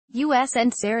U.S.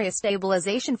 and Syria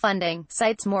stabilization funding,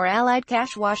 cites more allied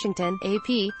cash. Washington, AP,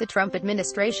 the Trump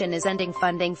administration is ending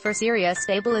funding for Syria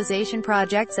stabilization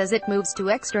projects as it moves to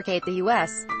extricate the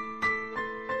U.S.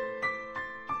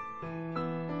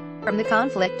 from the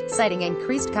conflict, citing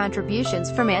increased contributions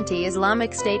from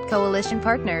anti-Islamic State coalition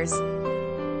partners.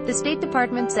 The State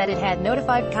Department said it had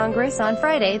notified Congress on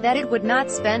Friday that it would not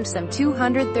spend some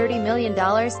 $230 million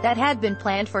that had been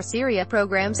planned for Syria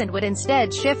programs and would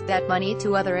instead shift that money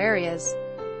to other areas.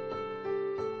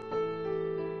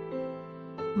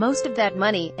 Most of that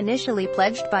money, initially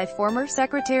pledged by former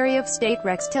Secretary of State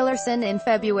Rex Tillerson in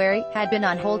February, had been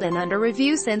on hold and under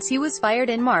review since he was fired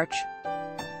in March.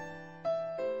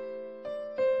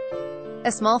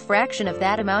 A small fraction of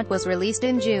that amount was released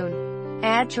in June.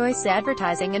 Ad choice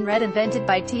advertising and red invented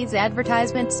by T's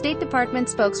advertisement. State Department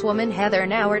spokeswoman Heather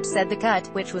Nauert said the cut,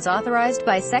 which was authorized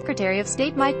by Secretary of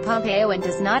State Mike Pompeo and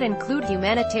does not include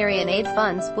humanitarian aid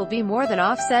funds, will be more than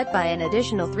offset by an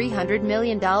additional $300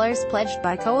 million pledged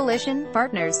by coalition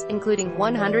partners, including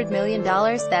 $100 million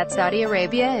that Saudi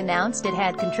Arabia announced it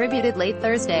had contributed late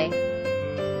Thursday.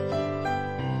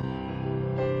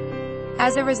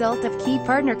 As a result of key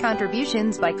partner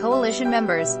contributions by coalition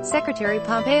members, Secretary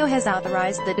Pompeo has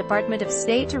authorized the Department of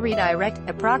State to redirect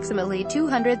approximately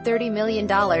 $230 million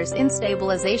in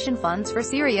stabilization funds for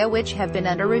Syria which have been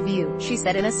under review, she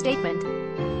said in a statement.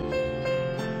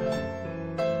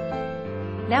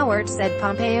 Nauert said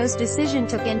Pompeo's decision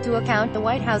took into account the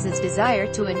White House's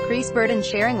desire to increase burden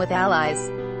sharing with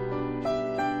allies.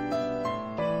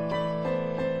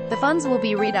 The funds will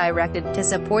be redirected to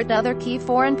support other key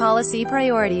foreign policy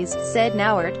priorities, said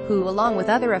Nauert, who along with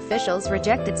other officials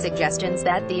rejected suggestions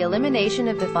that the elimination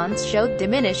of the funds showed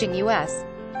diminishing U.S.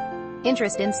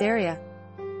 interest in Syria.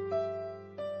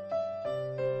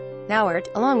 Nauert,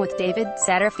 along with David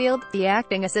Satterfield, the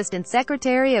acting Assistant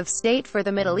Secretary of State for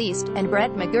the Middle East, and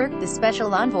Brett McGurk, the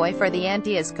Special Envoy for the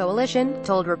Anti-IS coalition,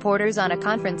 told reporters on a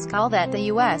conference call that the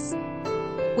U.S.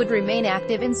 would remain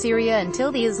active in Syria until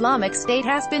the Islamic State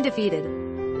has been defeated.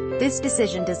 This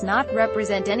decision does not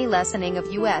represent any lessening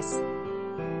of U.S.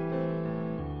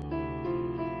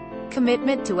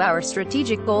 commitment to our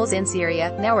strategic goals in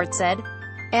Syria, Nauert said.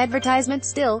 Advertisement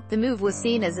still, the move was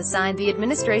seen as a sign the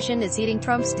administration is heeding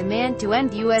Trump's demand to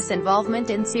end U.S. involvement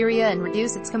in Syria and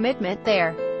reduce its commitment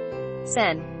there.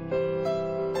 Sen.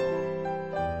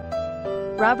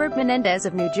 Robert Menendez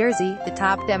of New Jersey, the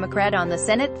top Democrat on the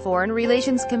Senate Foreign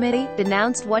Relations Committee,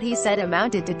 denounced what he said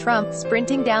amounted to Trump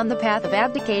sprinting down the path of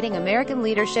abdicating American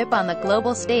leadership on the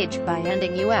global stage by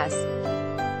ending U.S.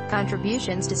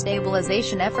 contributions to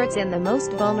stabilization efforts in the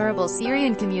most vulnerable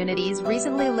Syrian communities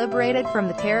recently liberated from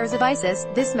the terrors of ISIS.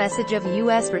 This message of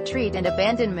U.S. retreat and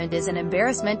abandonment is an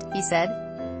embarrassment, he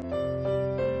said.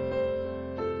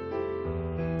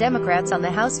 Democrats on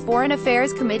the House Foreign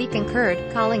Affairs Committee concurred,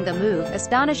 calling the move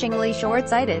astonishingly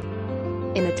short-sighted.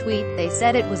 In a tweet, they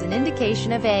said it was an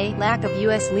indication of a lack of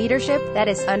U.S. leadership that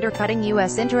is undercutting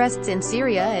U.S. interests in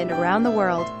Syria and around the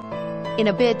world. In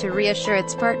a bid to reassure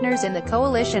its partners in the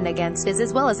coalition against IS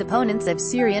as well as opponents of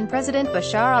Syrian President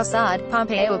Bashar al-Assad,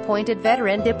 Pompeo appointed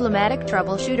veteran diplomatic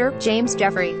troubleshooter James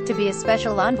Jeffrey to be a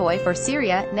special envoy for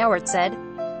Syria, Nauert said.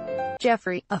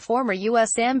 Jeffrey, a former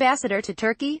U.S. ambassador to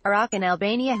Turkey, Iraq and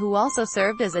Albania who also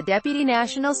served as a deputy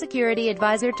national security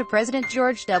advisor to President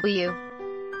George W.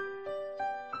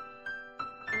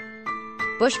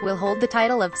 Bush, will hold the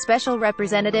title of Special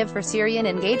Representative for Syrian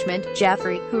Engagement.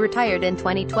 Jeffrey, who retired in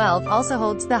 2012, also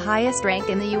holds the highest rank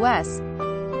in the U.S.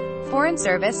 Foreign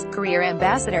Service, Career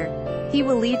Ambassador. He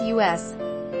will lead U.S.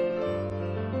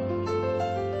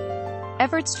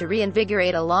 efforts to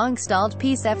reinvigorate a long-stalled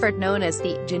peace effort known as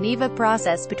the Geneva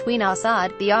Process between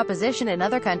Assad, the opposition and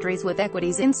other countries with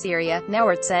equities in Syria,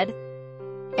 Nauert said.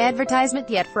 Advertisement.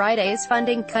 Yet Friday's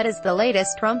funding cut is the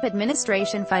latest Trump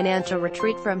administration financial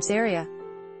retreat from Syria.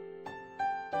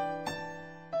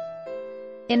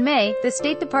 In May, the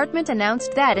State Department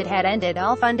announced that it had ended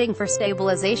all funding for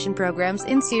stabilization programs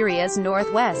in Syria's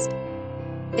northwest.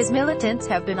 IS militants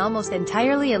have been almost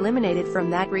entirely eliminated from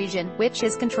that region, which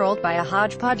is controlled by a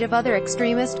hodgepodge of other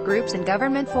extremist groups and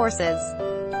government forces.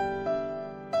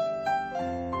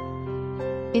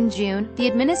 In June, the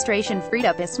administration freed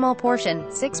up a small portion,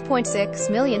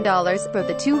 $6.6 million, for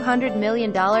the $200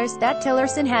 million that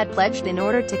Tillerson had pledged in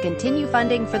order to continue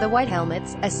funding for the White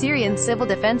Helmets, a Syrian civil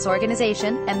defense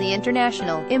organization, and the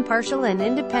International, Impartial and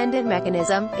Independent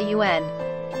Mechanism, a UN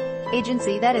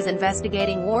agency that is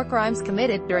investigating war crimes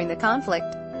committed during the conflict.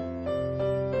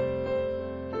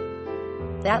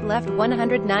 That left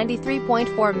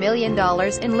 $193.4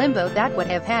 million in limbo that would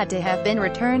have had to have been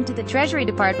returned to the Treasury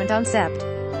Department on Sept.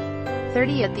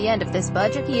 30 at the end of this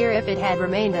budget year if it had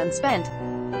remained unspent.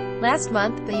 Last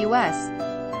month, the U.S.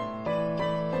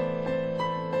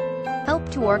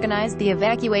 helped to organize the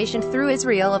evacuation through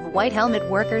Israel of White Helmet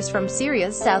workers from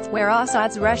Syria's south, where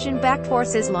Assad's Russian-backed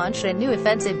forces launched a new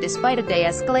offensive despite a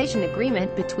de-escalation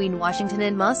agreement between Washington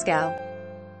and Moscow.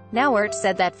 Nauert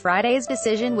said that Friday's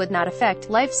decision would not affect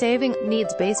life-saving,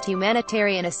 needs-based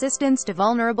humanitarian assistance to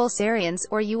vulnerable Syrians,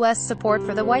 or U.S. support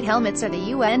for the White Helmets or the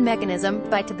UN mechanism.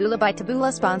 By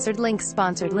Taboola sponsored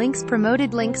links,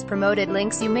 promoted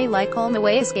links. You may like On the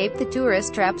Way escape the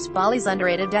tourist traps. Bali's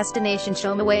underrated destination.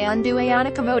 Shomaway Undu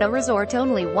Ayana Komodo Resort,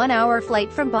 only 1-hour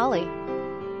flight from Bali.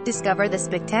 Discover the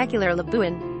spectacular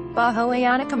Labuan Bajo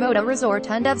Ayana Komodo Resort.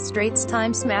 Undev Straits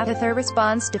Times Mathather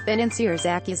responds to financiers'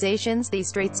 accusations. The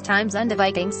Straits Times Undev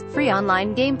Vikings. Free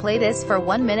online game. Play this for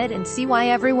 1 minute and see why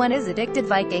everyone is addicted.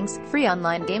 Vikings. Free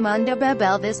online game. Undev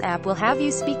Babel. This app will have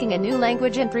you speaking a new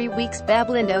language in 3 weeks.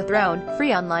 Bablindo Throne.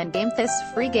 Free online game. This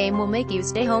free game will make you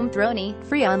stay home throny.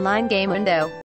 Free online game. Undo.